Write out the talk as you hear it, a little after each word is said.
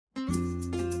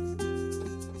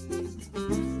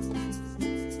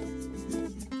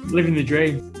Living the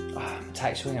dream. Oh, I'm a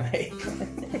tight swinger, mate.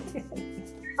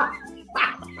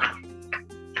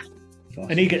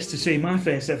 And he gets to see my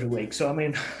face every week, so I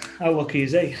mean, how lucky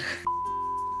is he?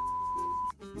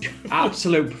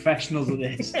 Absolute professionals at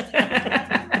this.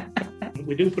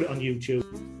 We do put it on YouTube.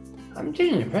 I'm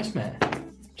genuinely impressed, mate.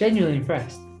 Genuinely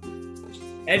impressed.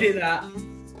 Edit that.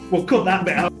 We'll cut that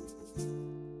bit out.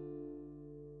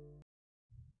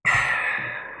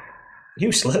 You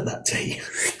slurped that tea.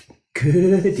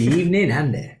 Good evening,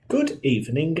 Andy. Good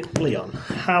evening, Leon.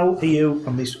 How are you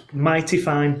on this mighty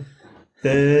fine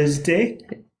Thursday?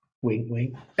 Wink,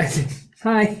 wink.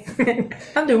 Hi.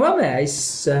 I'm doing well, mate. It's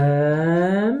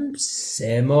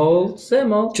same old. Do you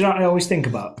know what I always think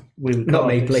about? Not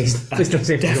me, please. Please don't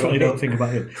say Definitely don't think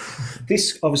about you.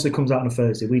 This obviously comes out on a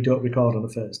Thursday. We don't record on a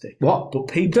Thursday. What? But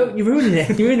people... Don't, you're ruining it.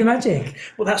 You're ruining the magic.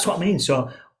 Well, that's what I mean.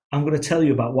 So I'm going to tell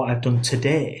you about what I've done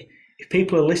today. If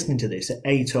people are listening to this at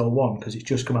 8:01, because it's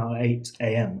just come out at 8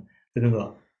 a.m, they're going to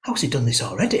go, how's he done this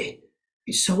already?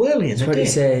 It's so early in the day. What do you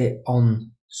say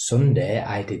on Sunday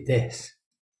I did this?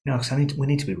 No, because we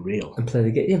need to be real. And play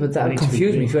the game. Yeah, but that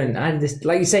confused me. When I did this,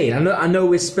 like you say, I know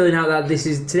we're spilling out that this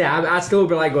is today. I still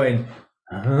be like going,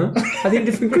 I think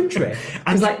different country.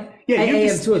 It's like 8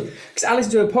 a.m. to us. Because I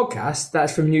listen to a podcast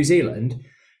that's from New Zealand,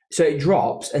 so it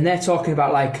drops, and they're talking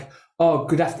about like, oh,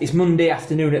 it's Monday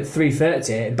afternoon at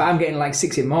 3:30, but I'm getting like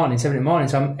 6 in the morning, 7 in the morning.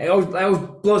 So it always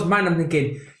blows my mind. I'm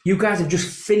thinking, you guys have just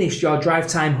finished your drive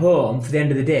time home for the end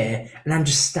of the day, and I'm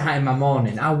just starting my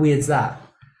morning. How weird's that?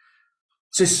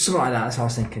 So it's something like that. That's what I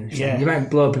was thinking. Yeah. You might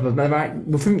blow people's minds.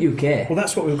 We're from UK. Well,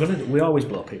 that's what we were going to do. We always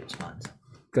blow people's minds.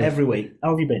 Good. Every week.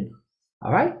 How have you been?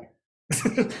 All right.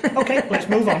 Okay, let's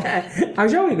move on.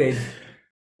 How's your week been?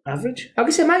 Average? I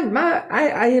would say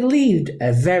I lead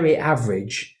a very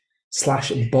average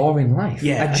 / boring life.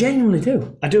 Yeah. I genuinely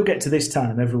do. I do get to this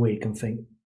time every week and think,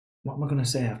 what am I going to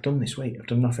say I've done this week? I've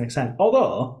done nothing exciting.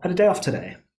 Although, I had a day off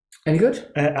today. Any good?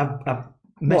 I've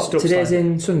messed up. Today's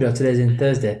in Sunday or today's in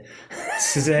Thursday?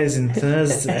 Today's in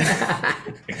Thursday.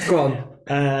 Go on.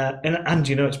 And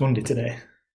you know it's Monday today.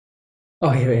 Oh,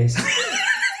 here it is.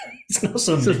 It's not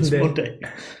Sunday, it's Monday.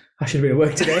 I should have been at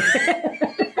work today.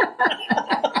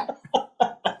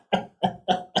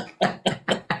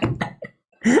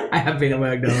 I have been at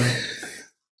work, don't I?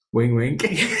 Wink, wink.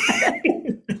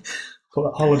 Put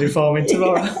that holiday form in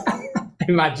tomorrow.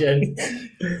 Imagine.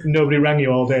 Nobody rang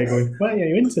you all day going, why are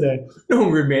you in today? No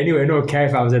one rang me anyway. No one cared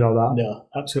if I was in all that. No,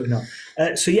 absolutely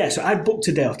not. So I booked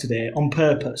a day off today on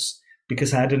purpose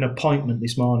because I had an appointment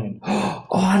this morning. Oh,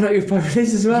 I know your appointment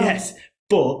is as well. Yes,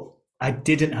 but I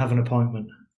didn't have an appointment.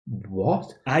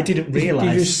 What? I didn't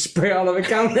realise. You just spray it all over the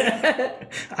counter?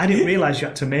 I didn't realise you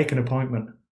had to make an appointment.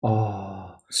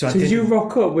 Oh. So did you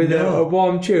rock up with a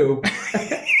warm tube,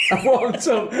 a warm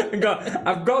tub, and go,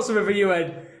 I've got something for you,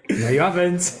 Ed? No, you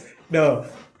haven't. No.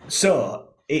 So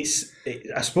I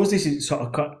suppose this is sort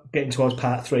of getting towards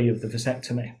part 3 of the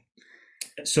vasectomy.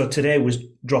 So today was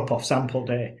drop-off sample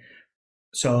day.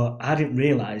 So I didn't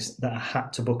realise that I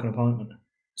had to book an appointment.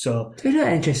 So you're not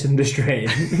interested in the strain.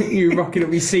 You rocking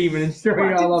up your semen and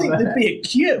throwing all over. I didn't think there'd be a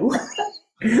queue.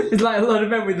 It's like a lot of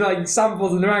men with like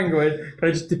samples in their hand going, can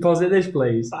I just deposit this,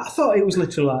 please? I thought it was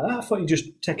literally like that. I thought you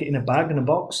just take it in a bag and a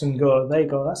box and go, there you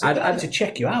go. That's it. I had to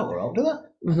check you out, or all, do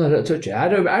that? No, don't touch it. I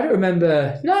don't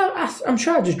remember. No, I'm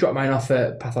sure I just dropped mine off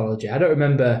at pathology. I don't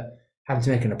remember having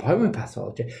to make an appointment with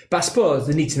pathology. But I suppose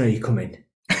they need to know you're coming.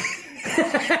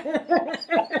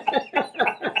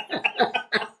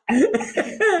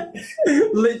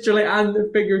 Literally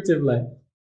and figuratively.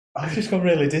 I've just gone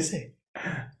really dizzy.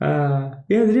 Yeah,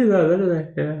 they do that, don't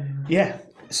they? Yeah. Yeah.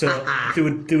 So they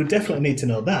would definitely need to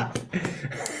know that.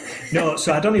 No,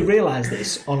 so I'd only realised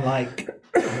this on like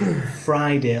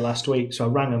Friday last week. So I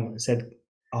rang them and said,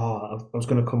 I was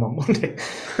going to come on Monday.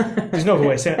 There's no other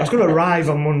way of saying it. I was going to arrive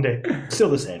on Monday. Still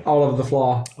the same. All over the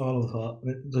floor. All over the floor.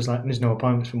 There's no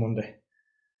appointments for Monday.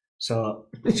 So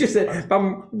it's just that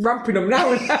I'm ramping them now.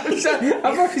 I've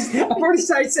already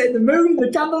started setting the moon.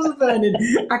 The candles are burning.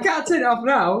 I can't turn it off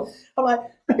now. I'm like,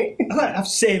 I've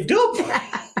saved up.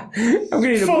 I'm going to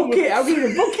need a bucket. I'm going to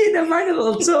need a bucket. Never mind a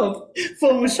little tub.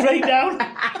 Phone was straight down.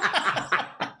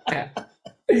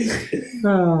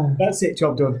 That's it.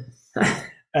 Job done.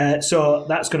 So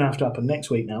that's going to have to happen next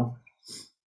week now.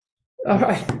 All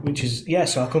right. Which is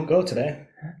so I couldn't go today.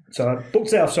 So I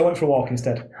booked it off. So I went for a walk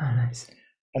instead. Oh, nice.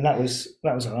 And that was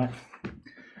all right.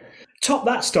 Top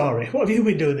that story. What have you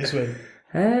been doing this week?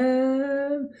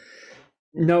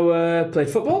 Played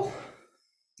football.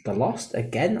 They lost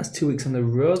again. That's 2 weeks on the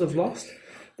road. They've lost.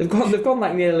 They've gone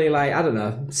like nearly like, I don't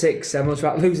know, 6-7 months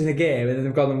without losing a game, and then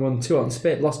they've gone and won 2 on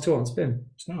spin, lost 2 on spin.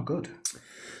 It's not good.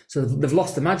 So they've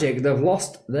lost the magic. They've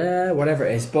lost their whatever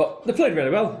it is, but they played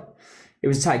really well. It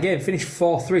was a tight game. Finished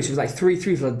 4-3, so it was like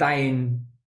 3-3 for the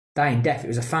dying death. It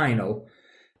was a final.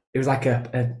 It was like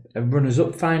a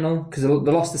runners-up final because they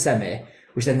lost the semi,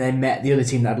 which then they met the other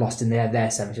team that had lost in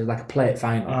their semi. So it was like a plate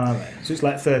final. Oh, right. So it's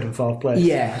like 3rd and 4th place.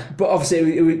 Yeah, but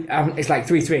obviously it's like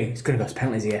 3-3. It's going to go to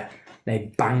penalties here.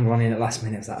 They banged one in at last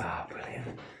minute. It was like,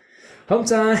 brilliant. Home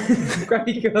time. Grab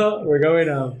your coat. We're going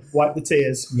home. Wipe the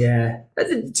tears. Yeah.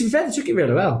 To be fair, they took it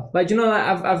really well. Like, do you know, like,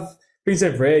 I've been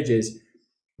saying for ages,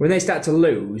 when they start to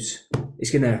lose, it's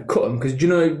going to cut them. Because do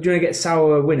you know get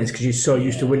sour winners because you're so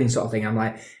used to winning sort of thing. I'm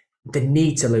like, they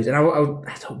need to lose. And I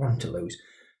don't want them to lose.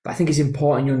 But I think it's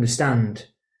important you understand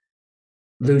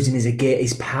losing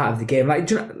is part of the game. Like,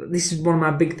 do you know, this is one of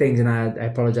my big things, and I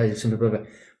apologise if some people have it.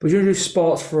 But you do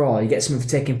sports for all, you get something for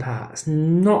taking part. That's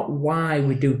not why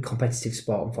we do competitive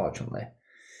sport, unfortunately.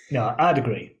 No, I'd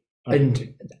agree.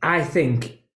 I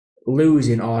think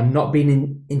losing or not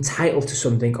being entitled to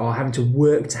something or having to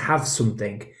work to have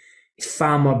something is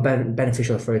far more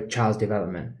beneficial for a child's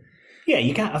development. Yeah,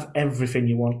 you can't have everything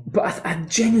you want. But I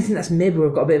genuinely think that's maybe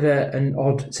we've got a bit of an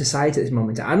odd society at this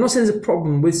moment. I'm not saying there's a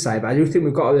problem with society, but I do think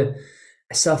we've got a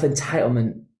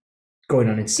self-entitlement going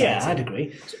on in society. Yeah, I'd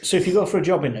agree. So if you go for a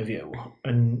job interview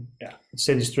and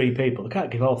say there's 3 people, they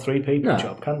can't give all 3 people a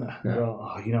job, can they? No.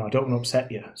 I don't want to upset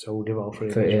you, so we'll give all 3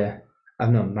 of them. Yeah,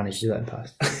 I've not managed to do that in the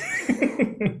past.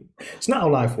 It's not how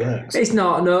life works. It's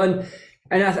not, no.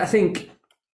 And I think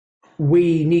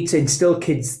we need to instill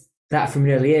kids that from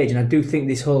an early age, and I do think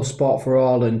this whole sport for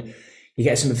all and you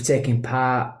get something for taking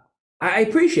part, I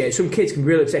appreciate some kids can be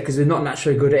really upset because they're not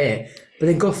naturally good at it, but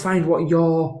then go find what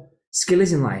your skill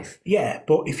is in life. Yeah,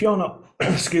 but if you're not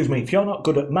if you're not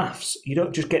good at maths, you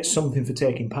don't just get something for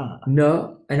taking part.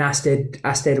 No, and I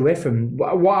stayed away from what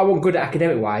I wasn't good at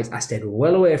academic wise. I stayed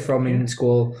well away from in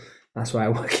school. That's why I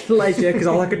work in leisure, because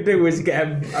all I could do was get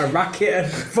a racket and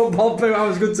football boot. I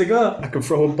was good to go. I could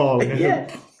throw a ball in.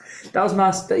 Yeah. That was my...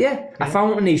 I found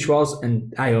what my niche was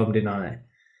and I homed in on it.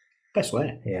 Best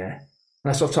way. Yeah.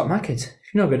 That's what I've taught my kids.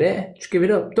 If you're not good at it, just give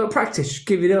it up. Don't practice, just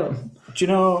give it up. Do you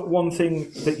know one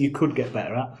thing that you could get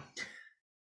better at?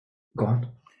 Go on.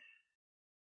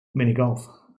 Mini golf.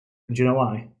 Do you know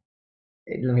why?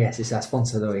 Let me guess, it's our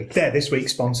sponsor of the week. They're this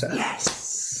week's sponsor.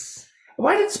 Yes.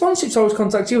 Why did sponsors always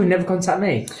contact you and never contact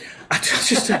me? I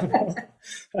just don't know.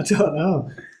 I don't know.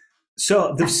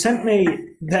 So they've sent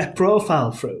me their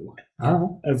profile through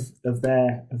of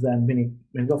their mini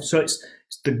golf. So it's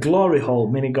the Glory Hole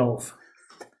Mini Golf.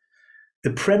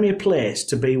 The premier place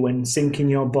to be when sinking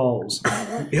your balls.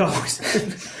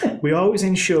 We always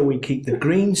ensure we keep the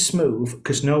green smooth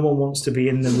because no one wants to be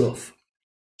in the rough.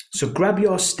 So grab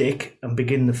your stick and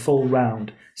begin the full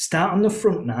round. Start on the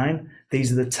front 9.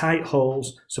 These are the tight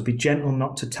holes, so be gentle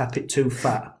not to tap it too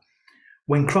fat.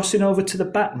 When crossing over to the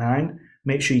back 9,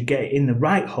 make sure you get it in the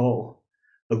right hole.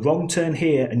 A wrong turn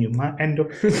here and you might end up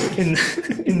in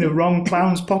the wrong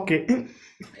clown's pocket.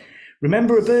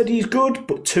 Remember, a birdie is good,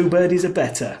 but 2 birdies are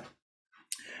better.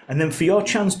 And then for your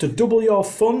chance to double your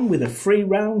fun with a free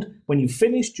round, when you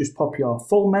finish, just pop your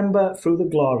full member through the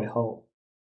glory hole.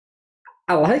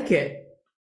 I like it.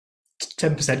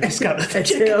 10% discount.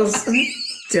 Tails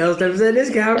 10%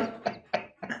 discount.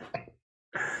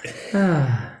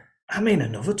 I mean,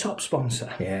 another top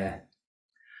sponsor. Yeah.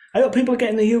 I hope people are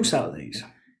getting the use out of these.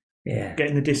 Yeah.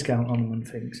 Getting the discount on them and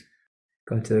things.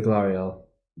 Going to the glory hole.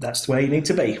 That's where you need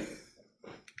to be.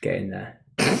 Get in there.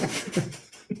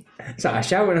 So I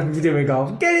shout when I'm doing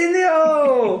golf. Get in the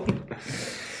hole!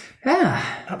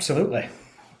 Yeah. Absolutely.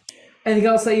 Anything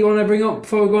else that you want to bring up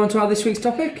before we go on to our this week's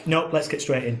topic? No, let's get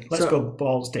straight in. Let's go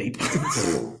balls deep.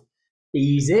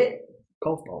 Easy.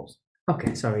 Golf balls.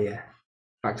 Okay, sorry, yeah.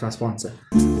 Back to our sponsor.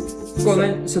 Go on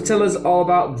then. So tell us all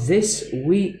about this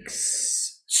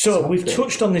week's topic. We've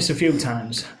touched on this a few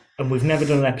times and we've never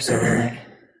done an episode on it.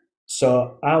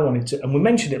 So I wanted to, and we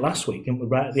mentioned it last week, didn't we,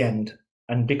 right at the end?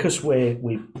 And because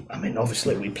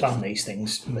obviously we plan these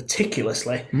things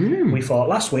meticulously, we thought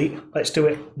last week, let's do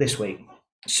it this week.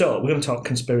 So we're going to talk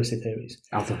conspiracy theories.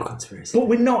 I'll talk conspiracy. But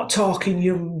we're not talking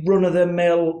your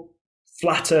run-of-the-mill,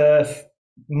 flat earth,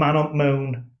 man on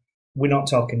moon. We're not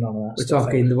talking none of that We're stuff.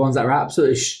 talking the ones that are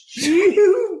absolutely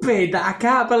stupid that I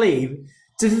can't believe.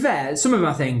 To be fair, some of them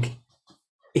I think,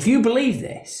 if you believe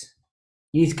this,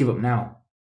 you need to give up now.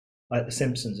 Like the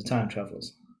Simpsons are time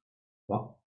travellers.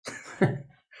 What?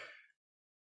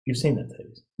 You've seen that,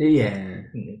 theories? Yeah.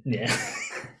 Yeah.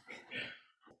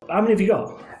 How many have you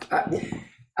got?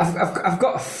 I've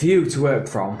got a few to work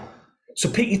from. So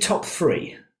pick your top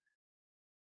 3.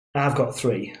 I've got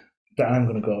 3 that I'm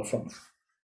going to go from.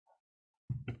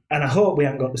 And I hope we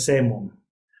haven't got the same one.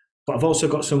 But I've also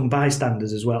got some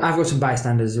bystanders as well. I've got some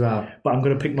bystanders as well. But I'm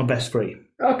going to pick my best 3.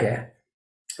 Okay.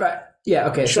 Right. Yeah,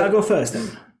 okay. Should I go first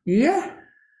then? Yeah.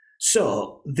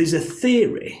 So, there's a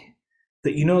theory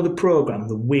that the programme,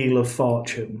 The Wheel of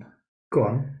Fortune? Go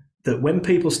on. That when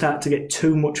people start to get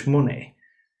too much money,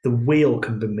 the wheel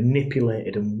can be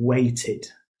manipulated and weighted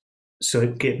so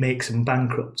it makes them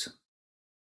bankrupt.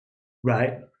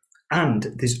 Right? And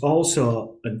there's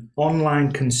also an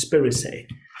online conspiracy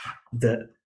that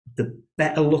the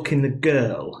better looking the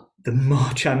girl, the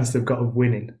more chance they've got of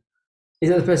winning. Is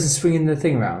that the person swinging the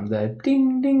thing around? The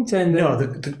ding ding turn? No,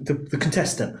 the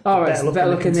contestant. Oh, right, better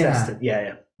looking contestant.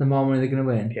 Yeah. The more money they're going to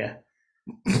win. Yeah.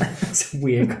 That's a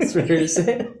weird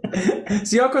conspiracy.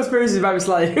 So your conspiracy might be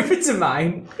slightly different to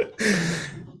mine.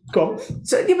 Go on.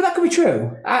 So yeah, but that could be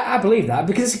true. I believe that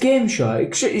because it's a game show.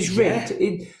 It's rigged.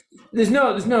 Yeah. There's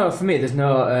no for me. There's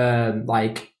no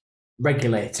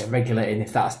regulating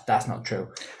if that's not true.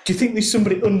 Do you think there's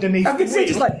somebody underneath? I can see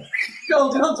just like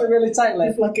holding onto it really tightly,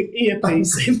 like an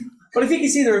earpiece in. But if you can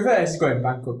see the reverse, it's going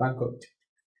bankrupt.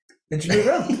 Then you move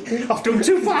around. I've done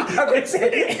too far.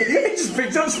 It just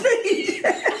picked up speed.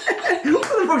 What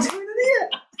the fuck's going on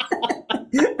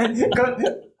here?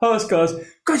 And host goes,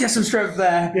 God, you have some strength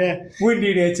there. Yeah.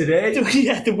 Windy here today.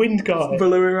 Yeah, the wind got it.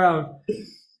 Billowing around.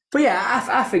 But yeah,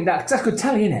 I think that's good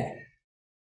telly, isn't it?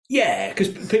 Yeah, because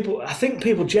I think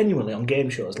people genuinely on game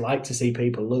shows like to see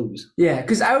people lose. Yeah,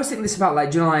 because I always think this about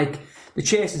like the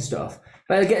chase and stuff.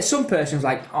 Like, I get some person who's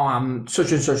like, oh, I'm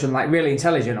such and such and like really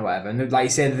intelligent or whatever, and like you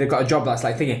say that they've got a job that's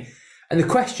like thinking, and the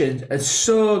questions are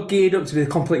so geared up to be the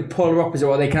complete polar opposite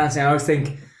of what they can answer. And I always think,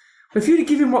 well, if you'd have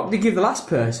given him what they give the last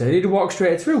person, he'd have walked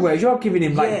straight through. Whereas you're giving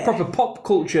him like proper pop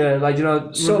culture, like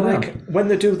So like when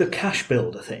they do the cash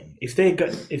builder thing, if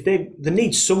they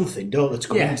need something, don't they, to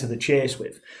come into the chase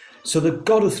with. So they've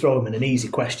got to throw them in an easy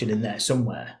question in there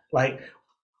somewhere, like.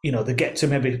 They get to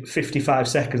maybe 55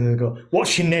 seconds and they go,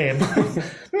 what's your name?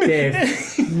 Dave.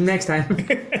 Next time.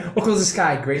 What colour's the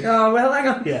sky? Green. Oh, well, hang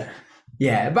on. Yeah.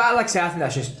 Yeah, but like I say, I think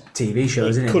that's just TV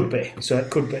shows, isn't it? Could be. So it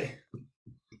could be.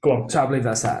 Go on. So I believe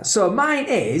that's that. So mine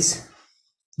is,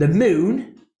 the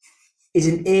moon is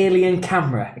an alien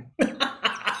camera.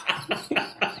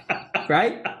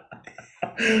 Right?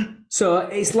 So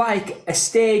it's like a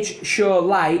stage show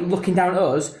light looking down at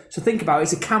us. So think about it,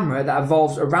 it's a camera that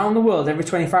evolves around the world every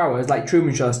 24 hours, like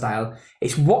Truman Show style.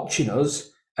 It's watching us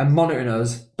and monitoring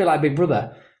us, a bit like Big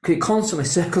Brother, because it constantly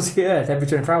circles the Earth every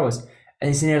 24 hours. And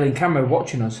it's an alien camera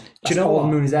watching us. That's Do you know all what the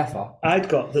moon is there for. I'd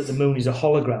got that the moon is a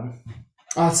hologram.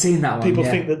 Oh, I've seen that one. People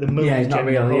think that the moon is not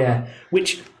real, yeah.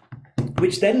 Which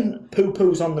then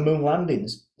poo-poos on the moon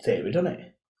landings theory, doesn't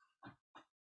it?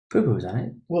 Poo-poo's on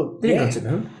it. Well, they didn't go to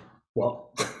the moon.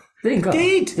 What? They didn't go.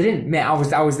 They didn't. Mate, I was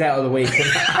there the other week.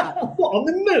 What, on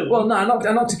the moon? Well, no, I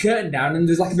knocked a curtain down and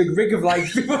there's like a big rig of like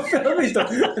people filming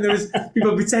stuff, and there was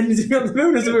people pretending to be on the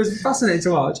moon, and it was fascinating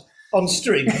to watch. On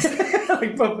strings.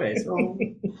 Like puppets.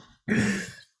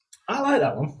 I like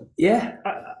that one. Yeah.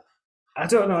 I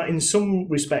don't know, in some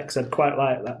respects I'd quite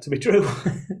like that to be true.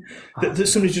 that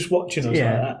somebody's just watching us like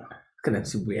that. Look at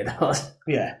them weirdos.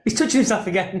 Yeah. He's touching himself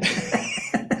again.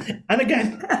 And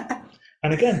again.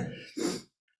 And again.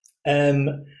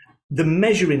 The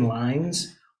measuring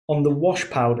lines on the wash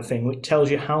powder thing, which tells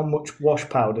you how much wash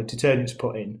powder detergent to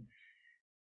put in,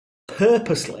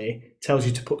 purposely tells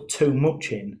you to put too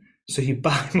much in, so you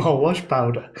buy more wash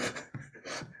powder.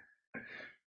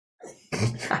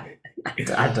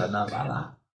 I don't know about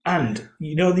that. And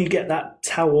you get that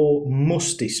towel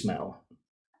musty smell.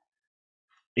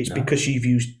 It's because you've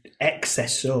used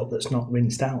excess soap that's not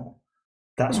rinsed out.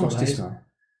 That's what that is. Smell.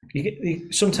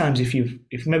 Sometimes if you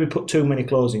maybe put too many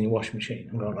clothes in your washing machine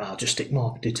and go, I'll just stick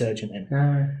more detergent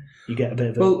in. You get a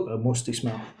bit of a musty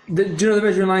smell. Do you know the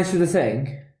measuring lines for the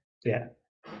thing? Yeah.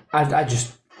 I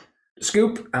just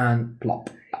scoop and plop.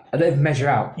 I don't even measure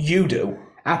out. You do.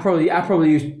 I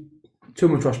probably use too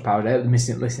much wash powder,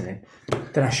 missing listening,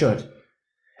 than I should.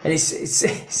 And it's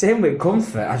same with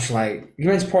comfort. I just like, you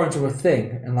meant to pour into a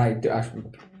thing and like,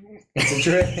 it's a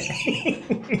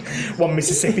drink. One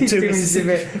Mississippi, two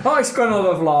Mississippi. Oh, it's gone all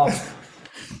over laugh.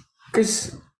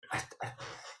 Because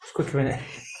it's quicker, innit?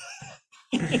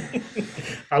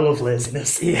 I love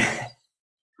laziness. Yeah.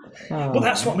 But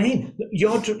that's what I mean.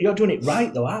 You're doing it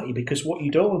right though, aren't you? Because what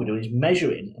you don't want to do is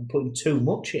measuring and putting too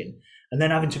much in and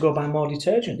then having to go buy more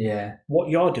detergent. Yeah. What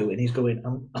you're doing is going,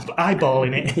 I'm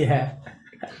eyeballing it. Yeah.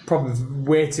 Probably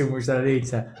way too much than I need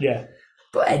to. Yeah.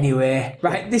 But anyway,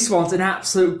 right, this one's an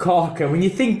absolute corker. When you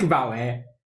think about it,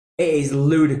 it is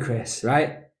ludicrous,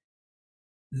 right?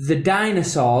 the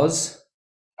dinosaurs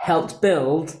helped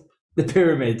build the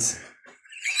pyramids.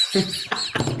 Like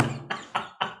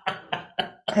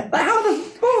how the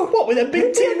fuck? What, with a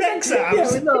big T-Rex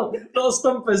arms? Yeah, with little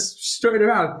stumpers strutting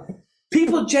around.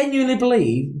 People genuinely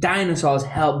believe dinosaurs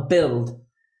helped build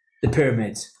the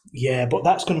pyramids. Yeah, but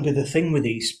that's going to be the thing with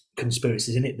these conspiracies,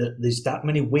 isn't it? That there's that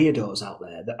many weirdos out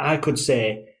there that I could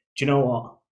say, do you know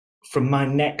what? From my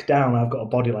neck down, I've got a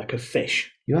body like a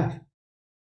fish. You have?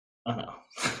 I know.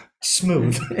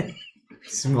 Smooth.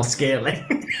 It's more scaly.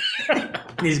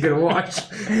 He's going to watch.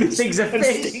 Things are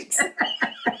fish.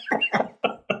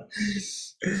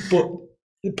 But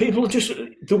people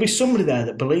there'll be somebody there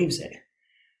that believes it.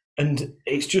 And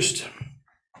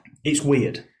it's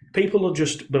weird. People will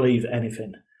just believe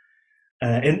anything.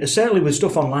 And certainly with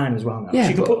stuff online as well now.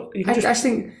 Yeah, So I just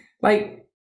think, like,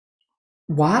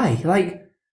 why? Like,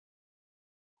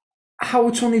 how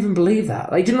would someone even believe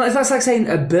that? Like, do you know, that's like saying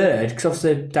a bird, because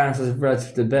obviously dinosaurs are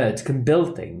relative to birds, can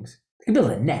build things. They can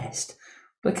build a nest.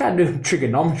 But they can't do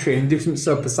trigonometry and do something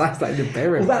so precise like the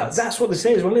pyramids. Well, that's what they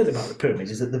say as well about the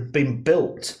pyramids, is that they've been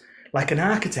built like an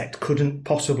architect couldn't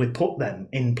possibly put them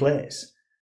in place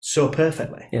so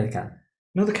perfectly. Yeah, they can.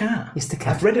 No, they can't. Yes, they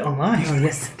can. I've read it online. Oh,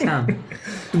 yes, they can.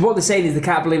 What they're saying is they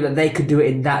can't believe that they could do it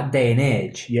in that day and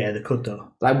age. Yeah, they could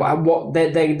though. Like what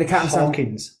they can't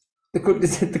Hawkins. They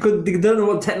don't know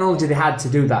what technology they had to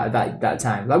do that at that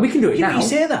time. Like we can do it now. You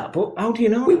say that, but how do you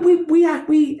know?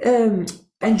 We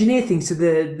engineer things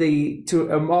to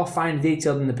a more fine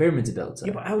detail than the pyramids are built.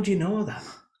 Yeah, but how do you know that?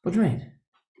 What do you mean?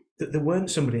 That there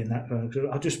weren't somebody in that.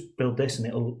 I'll just build this and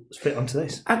it'll fit onto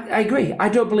this. I agree. I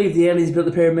don't believe the aliens built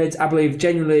the pyramids. I believe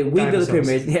genuinely we built the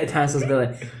pyramids. Yeah, dinosaurs built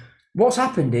it. What's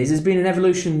happened is there's been an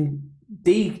evolution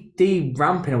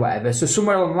de-ramping or whatever. So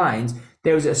somewhere along the lines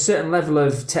there was a certain level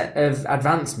of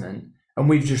advancement, and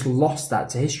we've just lost that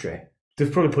to history.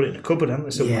 They've probably put it in a cupboard, haven't they?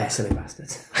 Somewhere? Yeah, silly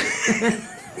bastards.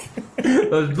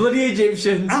 Those bloody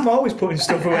Egyptians. I'm always putting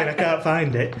stuff away and I can't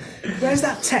find it. Where's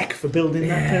that tech for building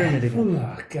that pyramid again?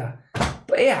 Oh, God.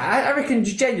 But yeah, I reckon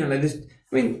genuinely,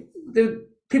 the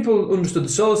people understood the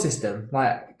solar system,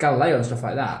 like Galileo and stuff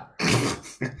like that.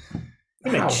 He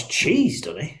makes cheese,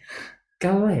 doesn't he?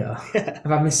 Galileo? Yeah.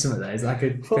 Have I missed some of those? I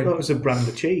thought that was a brand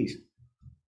of cheese.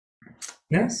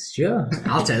 Yes, sure.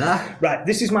 I'll take that. Right,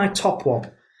 this is my top one.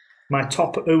 My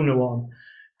top Una one.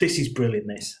 This is brilliant,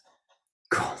 this.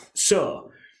 God.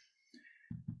 So,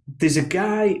 there's a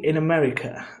guy in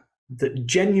America that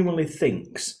genuinely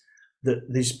thinks that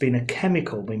there's been a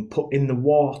chemical being put in the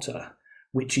water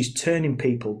which is turning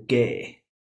people gay.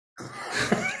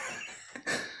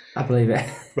 I believe it.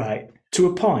 Right, to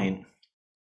a point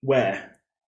where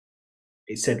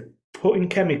it said putting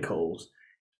chemicals...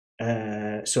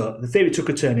 so the theory took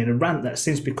a turn in a rant that's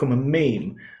since become a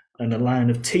meme and a line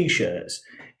of T-shirts.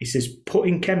 He says,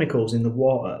 putting chemicals in the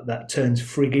water that turns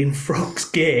frigging frogs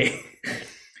gay.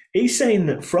 He's saying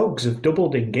that frogs have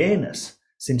doubled in gayness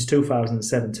since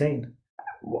 2017.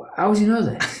 How do you know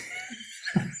this?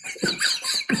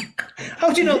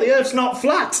 How do you know the Earth's not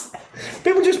flat?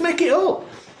 People just make it up.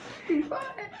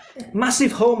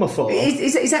 Massive homophobe.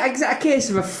 Is that a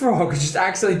case of a frog who just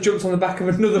accidentally jumps on the back of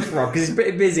another frog because he's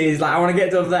pretty busy? He's like, I want to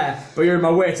get up there, but you're in my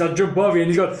way, so I'll jump over you.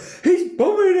 And he's going, he's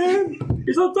bumming him.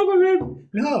 He's on top of him.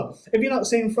 No. Have you not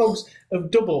seen frogs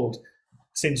have doubled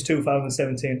since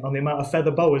 2017 on the amount of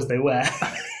feather boas they wear?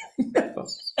 No.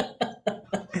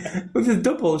 But they've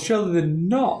doubled. Surely they're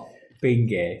not being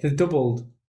gay. They've doubled.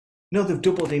 No, they've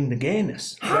doubled in the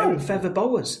gayness. How? Wearing feather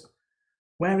boas.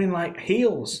 Wearing like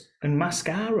heels and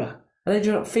mascara. Are they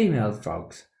just female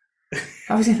frogs?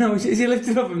 How is he know? Is he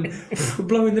lifting up and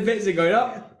blowing the bits and going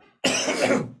up?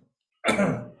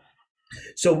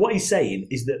 So what he's saying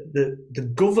is that the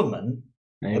government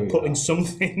are putting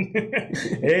something.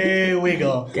 Here we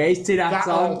go. Get his tin hats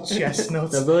on. Old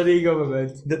chestnut. The bloody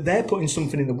government. That they're putting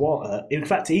something in the water. In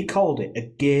fact, he called it a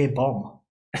gay bomb.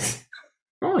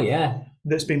 Oh yeah.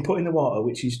 That's been put in the water,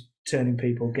 which is turning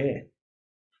people gay.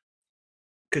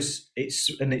 Because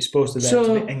it's supposed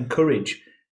to encourage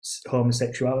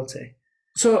homosexuality.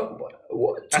 So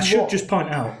I should just point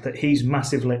out that he's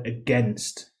massively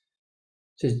against.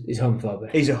 So he's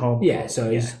homophobic. He's a homophobe. Yeah,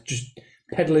 so he's just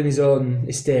peddling his own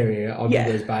hysteria on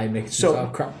others by making some sort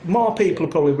of crap. More people are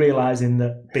probably realising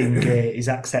that being gay is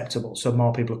acceptable, so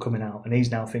more people are coming out, and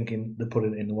he's now thinking they're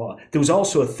putting it in the water. There was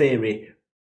also a theory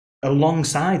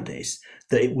alongside this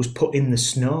that it was put in the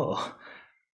snow.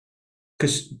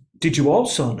 Because did you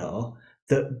also know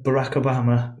that Barack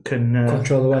Obama can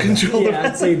control the weather? Control the weather.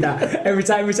 I've seen that. Every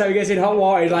time he gets in hot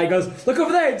water, he like goes, "Look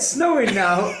over there, it's snowing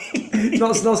now."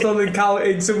 Not snowing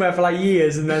in somewhere for like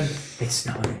years, and then it's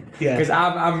snowing. Yeah. Because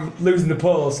I'm losing the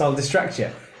pole, so I'll distract you.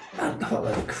 Man, what a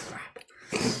load of crap.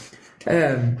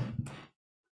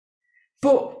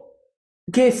 But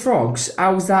gay frogs,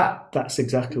 how's that? That's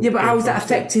exactly. Yeah, but how's that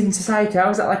affecting society?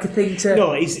 How's that like a thing to?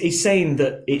 No, he's saying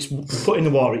that it's put in the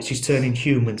water. It's just turning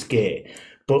humans gay,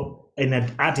 but and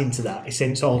then adding to that, he's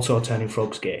saying it's also turning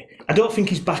frogs gay. I don't think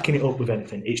he's backing it up with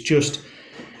anything. It's just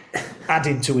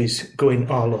adding to his going.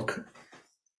 Oh look,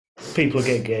 people are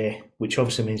getting gay, which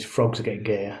obviously means frogs are getting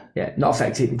gayer. Yeah, not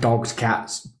affecting dogs,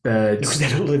 cats, birds. Because they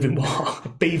don't live in water.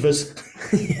 Beavers.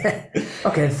 Yeah.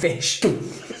 Okay, fish,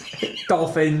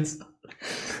 dolphins.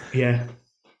 Yeah.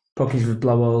 Puppies with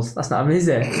blowholes. That's not, is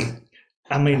it?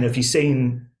 I mean, have you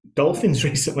seen dolphins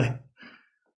recently?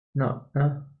 No.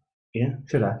 Yeah.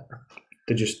 Should I?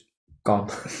 They're just gone.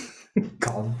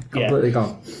 Completely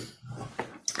gone.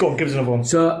 Go on, give us another one.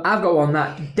 So I've got one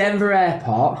that Denver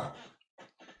Airport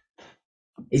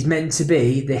is meant to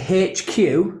be the HQ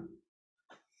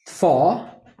for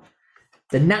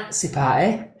the Nazi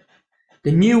Party,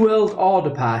 the New World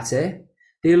Order Party,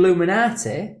 the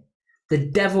Illuminati. The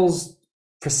devils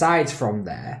presides from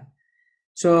there.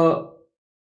 So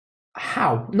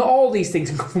how? Not all these things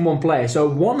can come from one place. So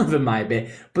one of them might be.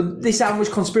 But this is how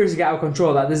much conspiracy get out of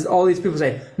control. That there's all these people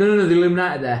say, no, the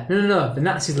Illuminati there. No, the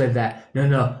Nazis live there.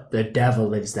 No, the devil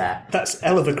lives there. That's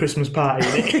hell of a Christmas party,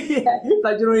 isn't it? Yeah,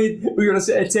 like, you know, we're going to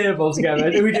sit at a table together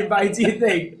and we'd invite you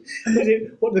thing.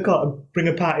 What do they call it? Bring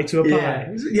a party to a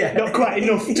party? Yeah. Not quite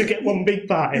enough to get one big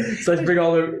party. So let's bring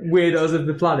all the weirdos of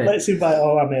the planet. Let's invite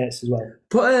all our mates as well.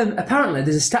 But apparently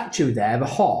there's a statue there of a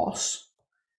horse,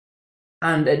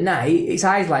 and at night its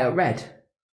eyes light up red,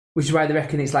 which is why they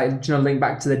reckon it's like, you know, linked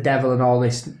back to the devil and all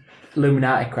this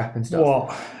Illuminati crap and stuff.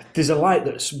 What? There's a light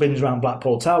that spins around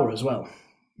Blackpool Tower as well.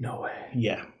 No way.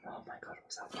 Yeah. Oh my god,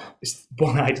 what's that? It's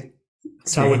one-eyed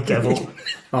tower devil.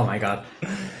 Oh my god.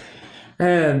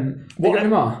 What? Got any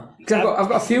more? Because I've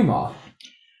got a few more.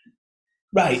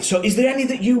 Right. So, is there any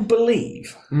that you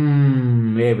believe?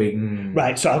 Maybe.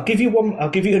 Right. So, I'll give you one. I'll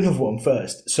give you another one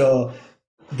first. So,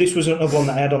 this was another one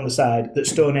that I had on the side. That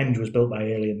Stonehenge was built by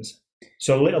aliens.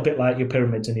 So, a little bit like your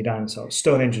pyramids and your dinosaurs.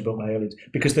 Stonehenge was built by aliens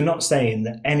because they're not saying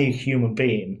that any human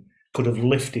being could have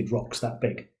lifted rocks that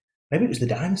big. Maybe it was the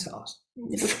dinosaurs.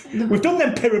 We've done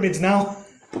them pyramids now.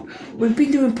 We've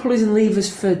been doing pulleys and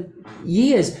levers for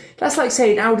years. That's like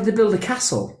saying, how did they build a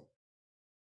castle?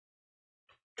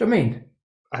 Do you know what I mean?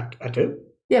 I do.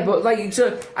 Yeah, but like,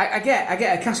 so I get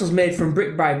a castle's made from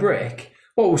brick by brick.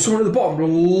 What, was someone at the bottom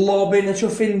lobbing a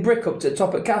chuffing brick up to the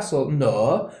top of the castle?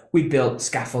 No, we built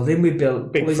scaffolding, we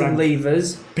built pulleys and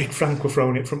levers. Big Frank were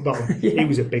throwing it from bottom. Yeah. He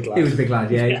was a big lad. He was a big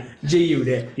lad, yeah. GU'd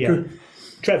it. Yeah.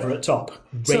 Trevor at top.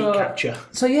 Great catcher.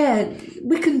 So yeah,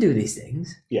 we can do these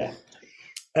things. Yeah.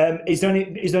 Is there any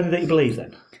that you believe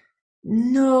then?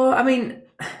 No, I mean,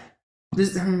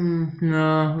 there's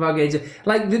no.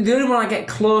 Like the only one I get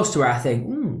close to where I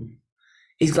think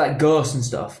is like ghosts and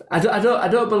stuff. I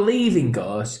don't believe in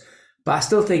ghosts, but I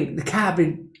still think there can't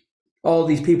be all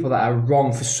these people that are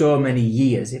wrong for so many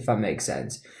years, if that makes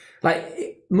sense.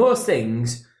 Like most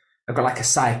things have got like a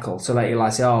cycle. So like you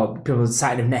like say, oh, people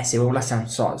sighting of Nessie. Well, last time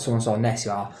someone saw Nessie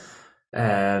or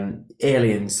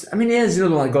aliens. I mean, aliens is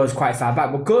another one that goes quite far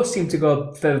back, but ghosts seem to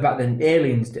go further back than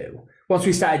aliens do. Once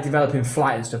we started developing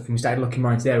flight and stuff, and we started looking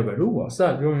more into the air, we go, "Ooh, what's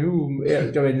that?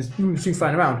 There's things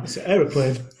flying around." It's an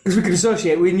aeroplane. Because we could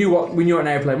associate, we knew what an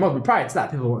airplane was, but prior to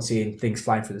that, people weren't seeing things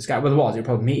flying through the sky. Well, there was, it was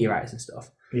probably meteorites and stuff.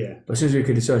 Yeah. But as soon as we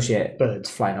could associate birds,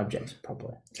 flying objects,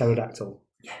 probably pterodactyl.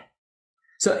 Yeah.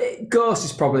 So ghost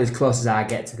is probably as close as I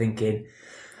get to thinking.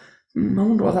 I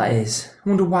wonder what that is. I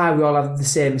wonder why we all have the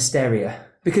same hysteria.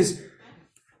 Because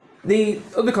the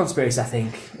other conspiracy, I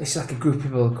think, it's like a group of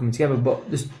people coming together, but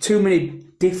there's too many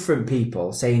different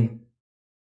people saying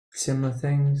similar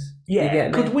things. Yeah,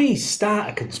 could we start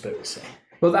a conspiracy?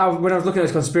 Well, when I was looking at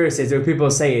those conspiracies, there were people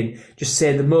saying, just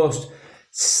say the most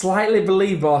slightly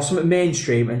believable or something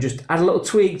mainstream and just add a little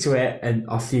tweak to it and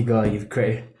off you go, you've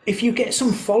created. If you get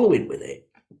some following with it,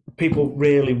 people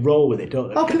really roll with it, don't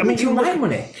they? Oh, people do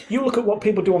money. You look at what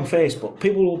people do on Facebook.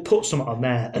 People will put something on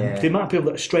there, and the amount of people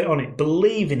that are straight on it,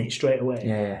 believe in it straight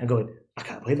away, and going, I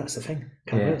can't believe that's the thing.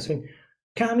 Can't believe that's the thing.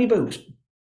 Calm your boots,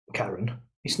 Karen.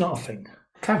 It's not a thing.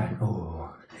 Karen?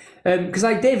 Oh. Because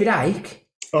like David Icke,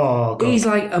 God. He's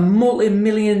like a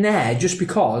multi-millionaire just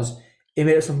because he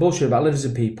made up some bullshit about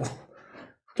lizard people.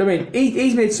 Do you know what I mean?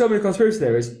 He's made so many conspiracy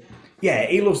theories. Yeah,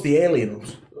 he loves the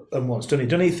aliens and wants, doesn't he?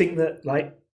 Doesn't he think that,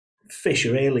 like, fish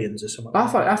are aliens or something? I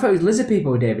thought it was lizard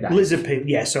people with David Icke. Lizard people,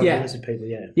 lizard people,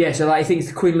 yeah. Yeah, so like he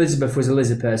thinks Queen Elizabeth was a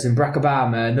lizard person, Barack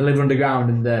Obama, and they live underground,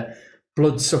 and the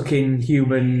blood-sucking,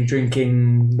 human,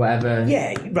 drinking, whatever.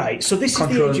 Yeah, right. So this is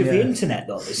the age of the internet,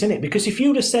 though, isn't it? Because if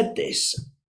you'd have said this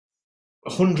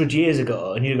 100 years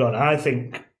ago and you'd gone, I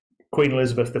think Queen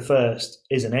Elizabeth I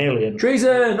is an alien.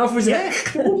 Treason! Off with yeah.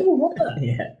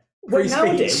 Yeah. Well,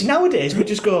 nowadays we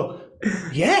just go,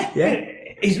 yeah.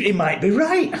 He might be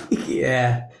right.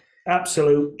 Yeah.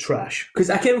 Absolute trash.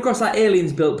 Because I came across like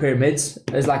aliens built pyramids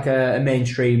as like a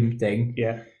mainstream thing.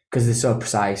 Yeah. Because they're so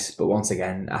precise. But once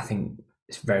again, I think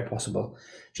it's very possible.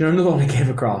 Do you know another one I came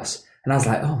across? And I was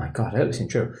like, oh my God, I hope this isn't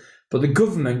true. But the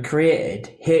government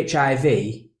created HIV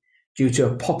due to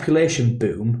a population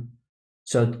boom.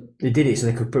 So they did it so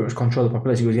they could pretty much control the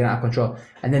population. It was getting out of control.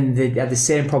 And then they had the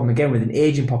same problem again with an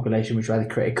aging population, which is why they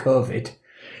created COVID.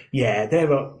 Yeah, they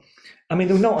were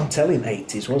not on telly in the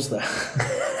 80s, was there?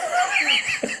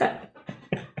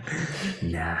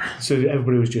 Nah. So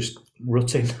everybody was just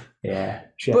rutting. Yeah.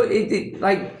 But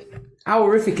like, how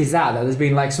horrific is that there's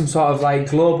been like some sort of like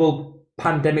global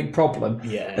pandemic problem?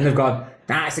 Yeah. And they've gone,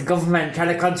 it's the government trying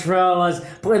to control us,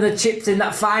 putting the chips in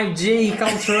that 5G,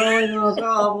 controlling us.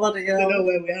 Oh, bloody hell. I know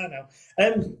where we are now.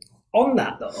 On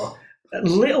that, though, a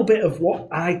little bit of what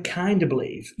I kind of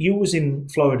believe. You was in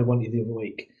Florida, weren't you, the other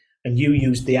week, and you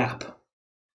used the app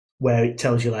where it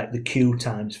tells you like the queue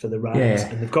times for the rides. Yeah.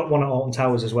 And they've got one at Alton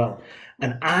Towers as well.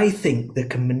 And I think they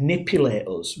can manipulate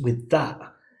us with that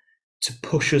to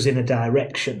push us in a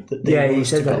direction that they want us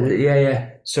to go.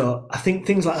 Yeah. So I think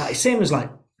things like that, it's same as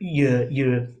like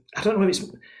I don't know if it's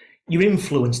you're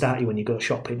influenced, aren't you, when you go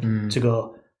shopping to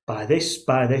go buy this,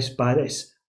 buy this, buy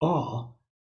this, or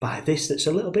buy this that's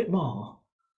a little bit more.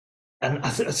 And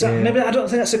maybe I don't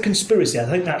think that's a conspiracy. I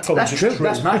think that's probably true.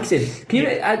 That's marketing.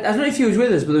 I don't know if he was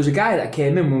with us, but there was a guy that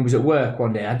came in when we was at work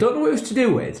one day. I don't know what it was to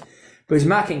do with, but he was a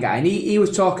marketing guy, and he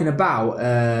was talking about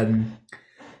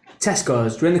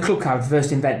Tesco's when the club card was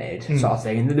first invented, sort of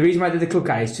thing. And the reason why they did the club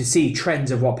card is to see trends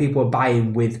of what people are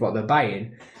buying with what they're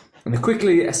buying. And they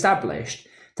quickly established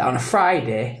that on a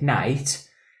Friday night,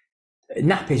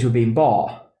 nappies were being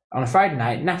bought. On a Friday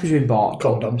night, nappies were being bought.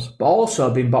 Condoms. But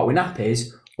also being bought with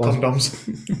nappies condoms.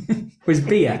 was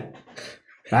beer.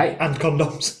 Right? And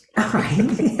condoms.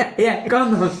 yeah,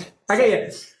 condoms. I get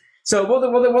you. So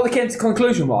what they came to the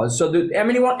conclusion was,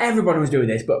 everybody was doing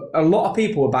this, but a lot of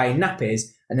people were buying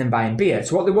nappies and then buying beer.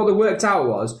 So what they worked out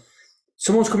was,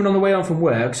 someone's coming on the way on from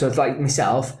work, so it's like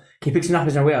myself, can you pick some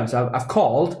nappies on the way on? So I've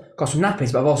called, got some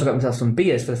nappies, but I've also got myself some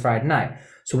beers for the Friday night.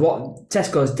 So what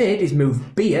Tesco's did is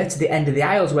move beer to the end of the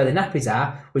aisles where the nappies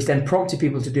are, which then prompted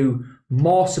people to do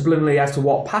more subliminally as to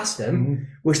walk past them,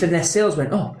 which then their sales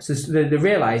went up. So they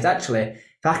realised, actually,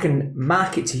 if I can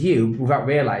market to you without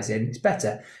realising, it's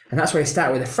better. And that's why you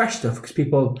start with the fresh stuff, because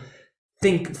people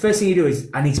think, first thing you do is,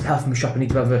 I need some help from the shop, I need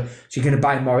to have so you're going to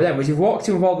buy more of them. Whereas if you've walked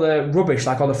in with all the rubbish,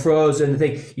 like all the frozen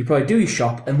thing, you probably do your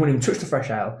shop and won't even touch the fresh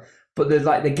aisle. But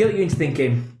they guilt you into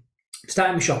thinking,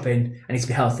 starting with shopping, I need to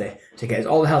be healthy. So you get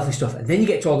all the healthy stuff. And then you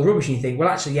get to all the rubbish and you think, well,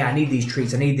 actually, I need these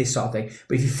treats, I need this sort of thing.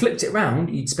 But if you flipped it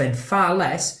around, you'd spend far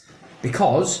less,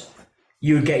 because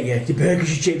you would get your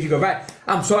burgers, your chips, you go, right,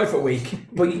 I'm sorry for a week.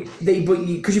 But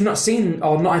because you've not seen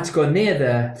or not had to go near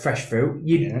the fresh fruit,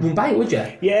 you wouldn't buy it, would you?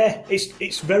 Yeah,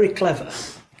 it's very clever.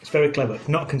 It's very clever.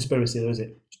 Not a conspiracy, though, is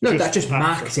it? No, that's just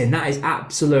marketing. That is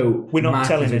absolute. We're not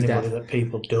telling anybody that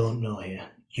people don't know here.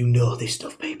 You know this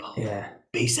stuff, people. Yeah.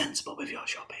 Be sensible with your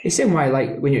shopping. It's the same way,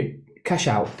 like, when you cash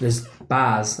out, there's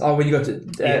bars. Or when you go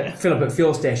to fill up at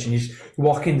fuel station, you just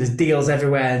walk in, there's deals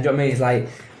everywhere. And do you know what I mean? It's like,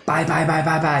 buy.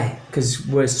 Because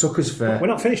we're suckers for... We're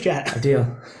not finished yet. A deal.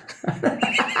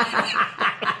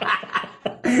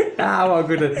 What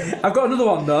good. I've got another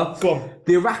one, though. Go on.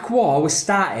 The Iraq War was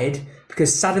started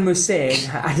because Saddam Hussein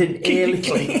had an alien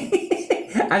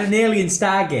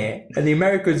Stargate, and the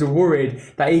Americans were worried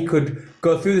that he could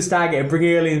go through the Stargate and bring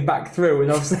aliens back through,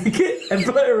 and obviously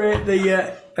obliterate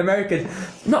the Americans.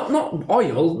 Not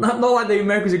oil, not like the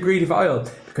Americans are greedy for oil,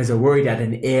 because they're worried he had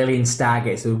an alien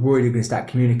Stargate, so they're worried they're going to start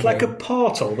communicating. Like a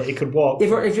portal that he could walk. If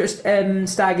just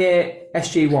Stargate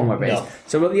SG-1, whatever it is.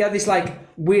 So you have this like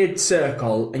weird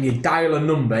circle, and you dial a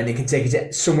number, and it can take you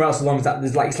to somewhere else along that.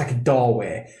 There's like, it's like a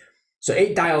doorway. So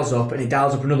it dials up, and it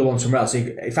dials up another one somewhere else. So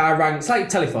if I rang, it's like a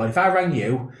telephone. If I rang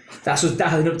you, that's us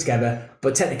dialing up together.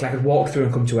 But technically, I could walk through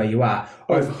and come to where you are.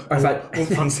 Or if I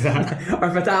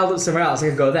dialed up somewhere else, I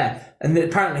could go there. And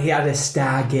apparently, he had a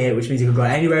Stargate, which means he could go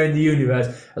anywhere in the universe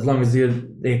as long as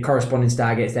the corresponding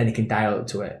Stargates. Then he can dial up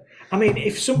to it. I mean,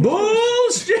 if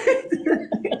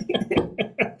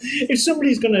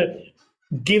somebody's going to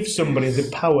give somebody the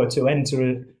power to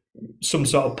enter some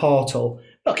sort of portal,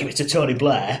 not give it to Tony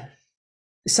Blair.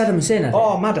 Saddam Hussein, I think.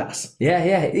 Oh, madass. Yeah,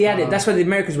 he had it. That's why the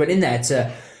Americans went in there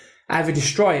to either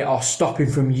destroy it or stop him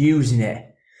from using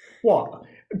it. What?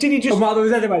 Did he just... And while there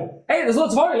was there, went, hey, there's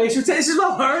lots of oil, should we take this as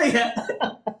well, aren't you?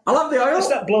 I'll have the oil.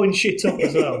 Start blowing shit up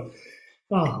as well.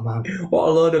 Oh, man. What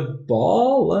a load of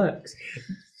bollocks.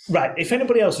 Right, if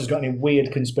anybody else has got any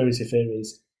weird conspiracy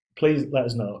theories, please let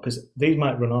us know, because these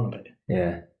might run on a bit.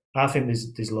 Yeah. I think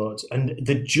there's loads, and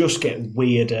they just get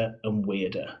weirder and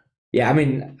weirder. Yeah, I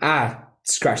mean, I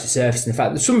scratched the surface in the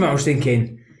fact that some of them I was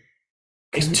thinking...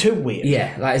 It's too weird.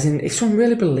 Yeah, like, as in, if someone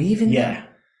really believe in that...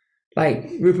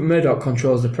 Like, Rupert Murdoch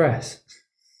controls the press.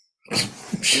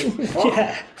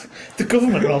 Yeah. The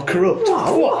government are all corrupt.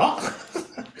 What?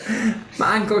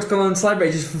 Matt Hancock's gone on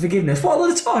celebrations for forgiveness. What a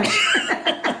load of tosh!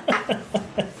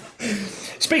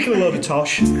 Speaking of a load of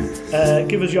tosh,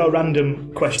 give us your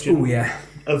random question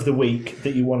of the week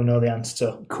that you want to know the answer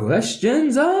to.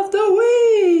 Questions of the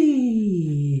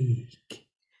week.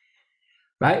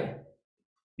 Right?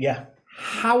 Yeah.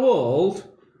 How old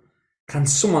can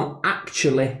someone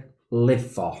actually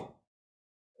live for?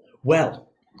 Well,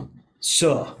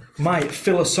 so my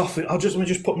philosophical... let me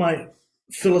just put my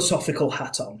philosophical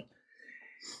hat on.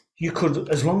 You could,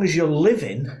 as long as you're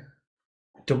living,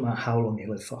 don't matter how long you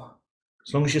live for,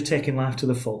 as long as you're taking life to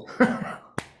the full.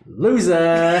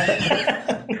 Loser.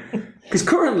 Because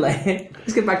currently,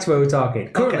 let's get back to where we're talking.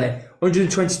 Currently,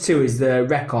 122 is the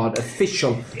record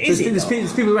official. There's people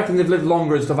who reckon they've lived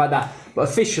longer and stuff like that, but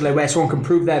officially, where someone can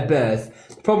prove their birth.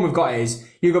 The problem we've got is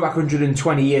you go back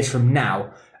 120 years from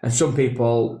now, and some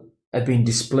people have been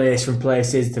displaced from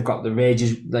places. They've got their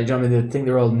ages, like, you know what I mean? They think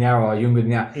they're older than they are or younger than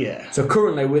they are. Yeah. So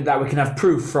currently, with that, we can have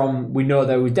proof from, we know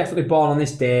they were definitely born on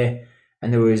this day,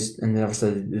 and then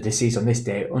obviously the deceased on this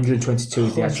day. 122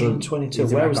 is the actual. 122.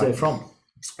 Where was they from?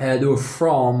 They were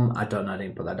from, I don't know, I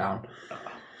didn't put that down.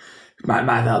 Might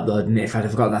have helped though, didn't it, if I'd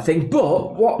have got that thing.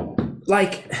 But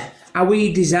are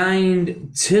we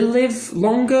designed to live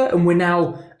longer, and we're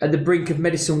now at the brink of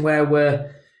medicine where we're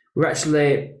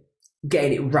actually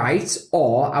getting it right,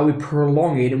 or are we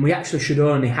prolonging and we actually should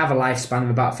only have a lifespan of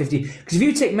about 50? Because if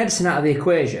you take medicine out of the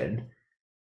equation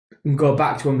and go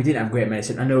back to when we didn't have great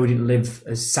medicine, I know we didn't live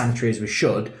as sanitary as we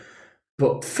should,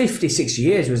 but 50, 60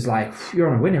 years was like, you're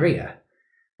on a winner here.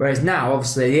 Whereas now,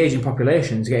 obviously, the Asian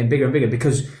population is getting bigger and bigger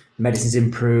because medicine's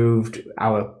improved,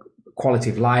 our quality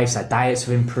of life, our diets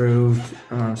have improved.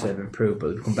 I don't want to say they've improved, but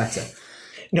they've become better.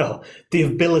 No, the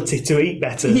ability to eat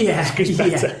better is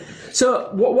better. Yeah. So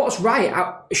what's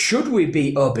right? Should we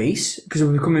be obese? Because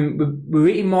we're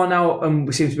eating more now and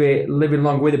we seem to be living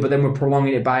longer with it, but then we're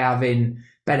prolonging it by having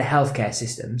better healthcare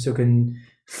systems so we can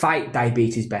fight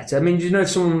diabetes better. I mean, do you know if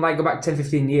someone like go back 10,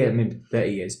 15 years, maybe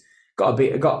 30 years, got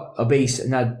obese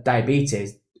and had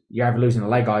diabetes, you're either losing a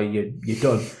leg or you're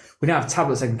done. We now have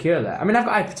tablets that can cure that. I mean, I've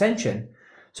got hypertension,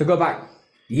 so go back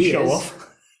years. Show off.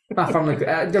 My family,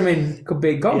 could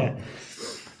be gone.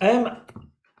 Yeah.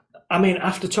 I mean,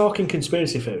 after talking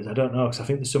conspiracy theories, I don't know, because I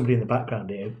think there's somebody in the background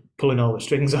here pulling all the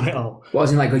strings on it all. What,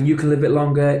 as in like, you can live it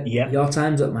longer? Yeah. Your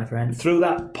time's up, my friend. Through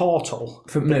that portal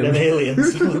that them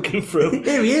aliens are looking through.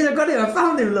 Here he is, I got him, I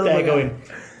found him. They're going,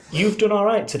 you've done all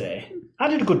right today. I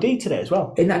did a good deed today as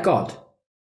well. Isn't that God?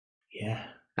 Yeah.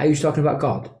 Are you talking about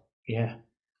God? Yeah.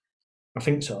 I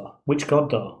think so. Which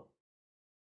God, though?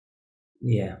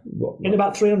 Yeah. What? In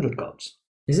about 300 gods.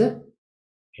 Is it?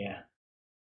 Yeah.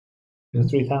 There's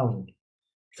 3,000.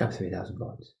 It's have 3,000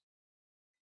 gods.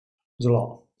 There's a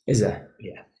lot. Is there?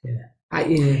 Yeah.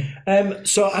 Yeah.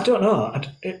 So I don't know.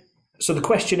 So the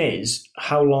question is,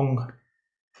 how long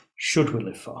should we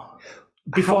live for?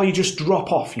 Before you just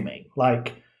drop off, you mean?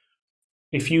 Like,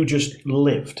 if you just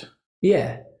lived?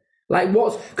 Yeah. Like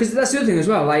what? Because that's the other thing as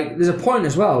well. Like, there's a point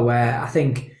as well where I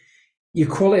think your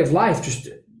quality of life just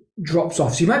drops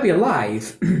off. So you might be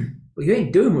alive, but you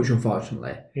ain't doing much,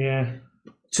 unfortunately. Yeah.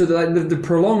 So the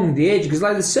prolong the age, because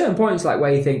like there's certain points like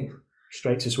where you think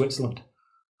straight to Switzerland.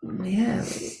 Yeah.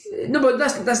 No, but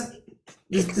that's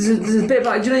there's a bit of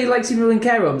like, do you know, you like seeing people in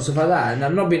care homes and stuff like that, and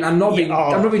I'm not being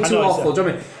too awful. Do you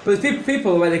know what I mean? But there's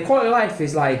people where their quality of life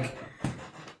is like,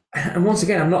 and once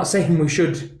again, I'm not saying we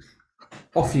should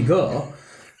off you go,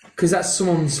 because that's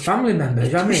someone's family member. Do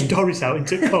you know what I mean? Stories out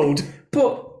into code.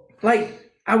 But like,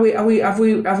 have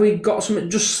we got something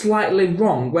just slightly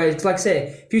wrong? Where, like I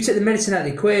say, if you take the medicine out of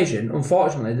the equation,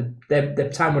 unfortunately, their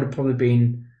time would have probably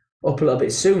been up a little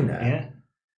bit sooner. Yeah.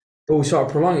 But we sort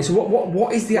of prolong it. So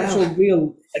what is the actual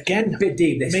real? Again, a bit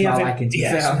deep. This me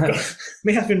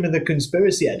having with the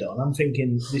conspiracy head on, I'm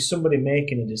thinking there's somebody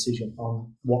making a decision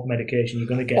on what medication you're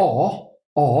going to get.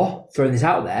 Or throwing this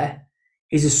out there,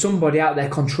 is there somebody out there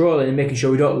controlling and making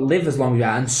sure we don't live as long as we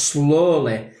are and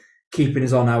slowly keeping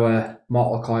us on our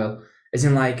mortal coil? As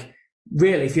in, like,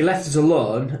 really, if you left us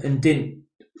alone and didn't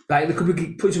Like, they could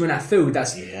be putting something in that food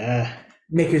that's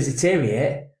making us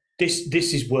deteriorate.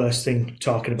 This is worse thing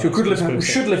talking about. So we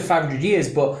should live 500 years,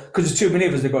 but because there's too many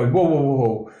of us, they're going,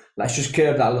 whoa. Let's just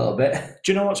curb that a little bit.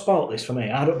 Do you know what spoiled this for me?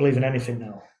 I don't believe in anything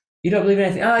now. You don't believe in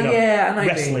anything? Oh, no. Yeah, I know.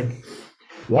 Wrestling.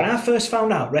 When I first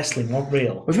found out wrestling wasn't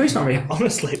real. What do you mean it's not real?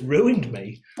 Honestly, it ruined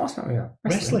me. That's not real.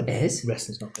 Wrestling is.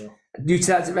 Wrestling's not real. You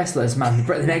tell to wrestlers, man. They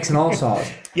break their necks and all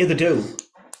sorts. Yeah, they do.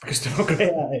 Because they're not great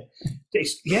at it.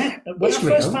 When I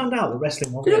first found out that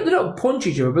wrestling wasn't real. They don't punch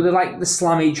each other, but they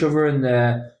slam each other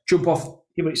and jump off.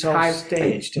 Yeah, but it's all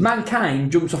staged.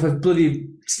 Mankind jumps off a bloody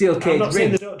steel cage. I'm not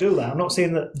saying they don't do that. I'm not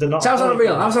saying that they're not. So I was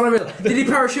on a real. Did he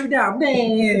parachute down?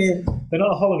 They're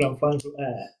not a hologram flying from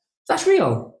air. That's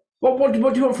real. What do you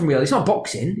want from real? It's not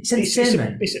boxing. It's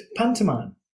entertainment. It's a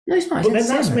pantomime. No, it's not. But then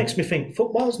that makes me think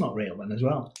football's not real then as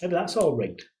well. Maybe that's all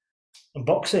rigged. And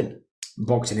boxing.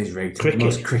 Boxing is rigged.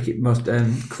 Cricket. Most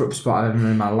corrupt sport I've ever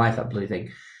known in my life, that bloody thing.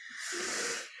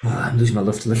 Oh, I'm losing my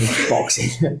love to live with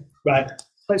boxing. Right.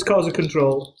 Let's cause a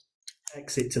control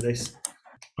exit to this.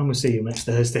 I'm going to see you next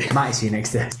Thursday. Might see you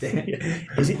next Thursday.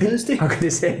 Is it Thursday? I'm going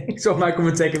to say, so might come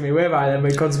and take me away by them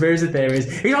with conspiracy theories.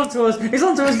 He's on to us,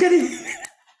 get him.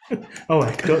 Oh,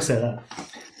 don't say that.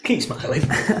 Keep smiling.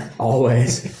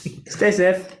 Always. Stay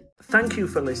safe. Thank you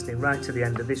for listening right to the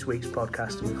end of this week's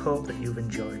podcast, and we hope that you've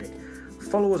enjoyed it.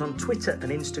 Follow us on Twitter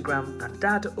and Instagram at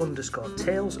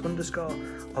dad_tales_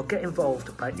 or get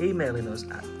involved by emailing us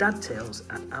at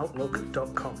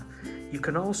dadtales@outlook.com. You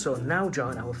can also now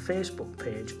join our Facebook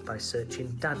page by searching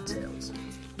Dad Tales.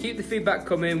 Keep the feedback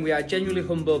coming. We are genuinely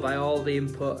humbled by all the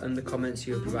input and the comments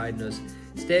you are providing us.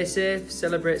 Stay safe,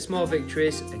 celebrate small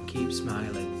victories and keep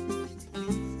smiling.